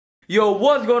Yo,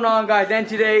 what's going on, guys? And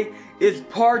today is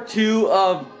part 2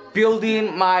 of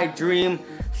building my dream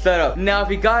setup. Now, if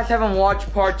you guys haven't watched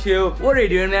part 2, what are you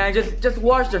doing, man? Just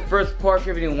watch the first part if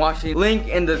you didn't watch it. Link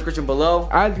in the description below.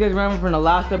 As you guys remember from the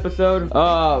last episode,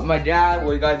 my dad,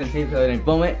 well, you guys didn't see because I didn't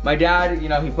film it. My dad, you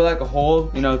know, he put like a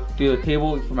hole, you know, through the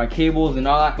table for my cables and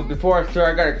all that. But before I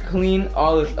start, I gotta clean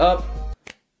all this up.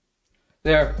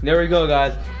 There we go,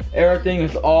 guys. Everything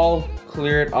is all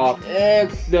cleared off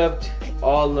except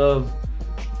all of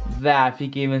that, if you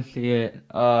can even see it.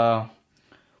 We'll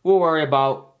worry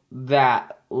about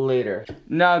that later.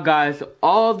 Now, guys,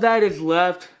 all that is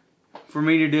left for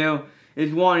me to do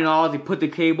is one and all, to put the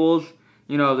cables,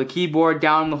 you know, the keyboard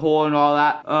down the hole and all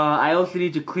that. I also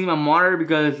need to clean my monitor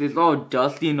because it's all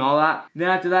dusty and all that. Then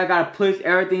after that, I gotta place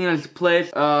everything in its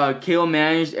place, cable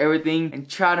manage everything and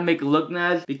try to make it look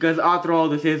nice, because after all,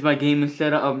 this is my gaming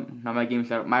setup, not my gaming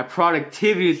setup, my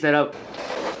productivity setup.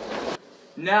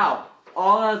 Now,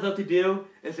 all that's left to do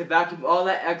is to vacuum all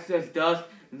that excess dust.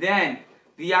 Then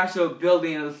the actual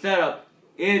building of the setup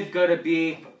is gonna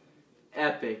be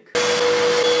epic.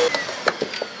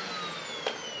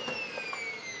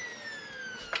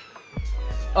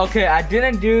 Okay, I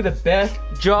didn't do the best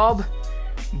job,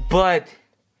 but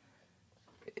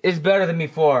it's better than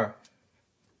before.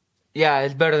 Yeah,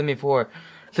 it's better than before.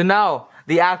 So now,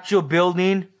 the actual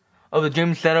building of the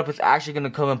gym setup is actually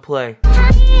gonna come and play.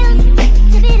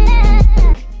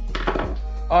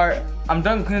 Alright, I'm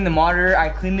done cleaning the monitor. I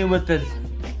cleaned it with this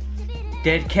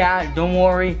dead cat. Don't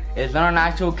worry, it's not an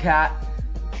actual cat.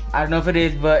 I don't know if it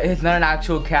is, but it's not an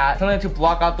actual cat. Something to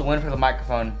block out the wind for the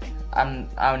microphone. I'm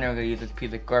never gonna use this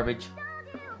piece of garbage.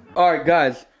 Alright,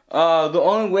 guys, the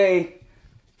only way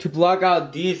to block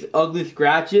out these ugly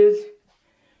scratches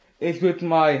is with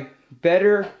my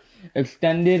better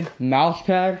extended mouse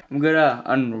pad. I'm gonna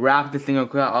unwrap this thing real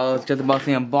quick. I was just about to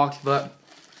say unbox, but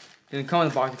it didn't come in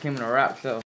the box, it came in a wrap,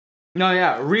 so. No,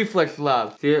 yeah, Reflex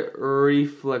Lab. See it?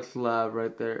 Reflex Lab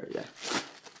right there, yeah.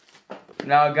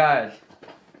 Now, guys,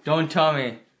 don't tell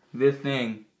me this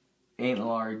thing ain't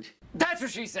large. That's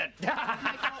what she said. Now,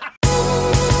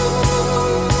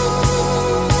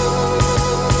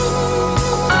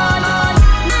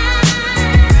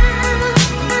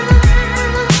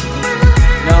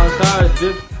 as far as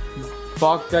this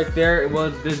box right there, it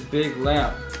was this big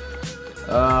lamp.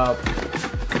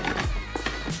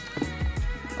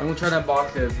 I'm gonna try to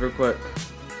unbox this real quick.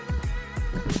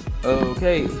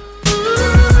 Okay.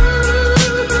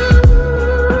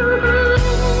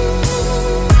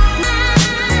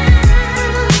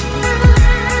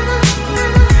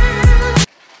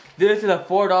 This is a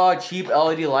 $4 cheap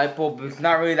LED light bulb. It's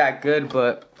not really that good,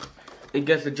 but it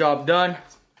gets the job done.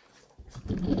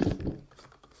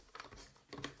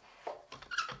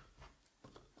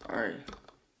 Alright.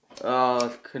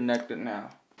 Let's connect it now.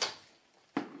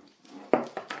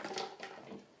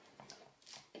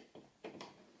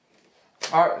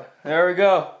 Alright, there we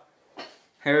go.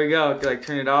 Here we go. Can I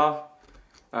turn it off?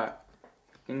 Alright.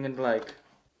 You can like.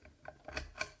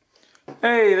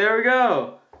 Hey, there we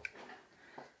go.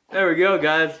 There we go,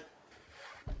 guys.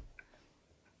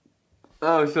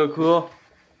 Oh, so cool.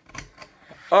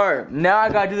 Alright, now I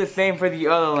gotta do the same for the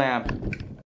other lamp.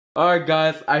 Alright,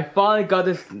 guys, I finally got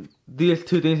these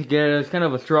two things together. It's kind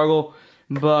of a struggle,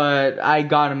 but I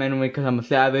got them anyway because I'm a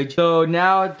savage. So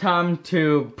now it's time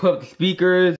to put up the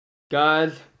speakers.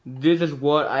 Guys, this is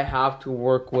what I have to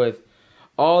work with.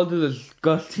 All the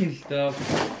disgusting stuff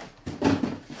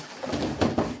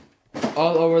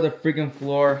all over the freaking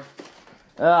floor.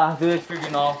 This is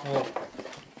freaking awful.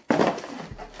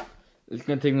 It's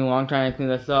gonna take me a long time to clean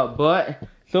this up, but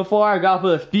so far I got to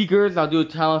put the speakers. I'll do a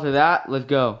challenge to that. Let's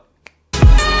go.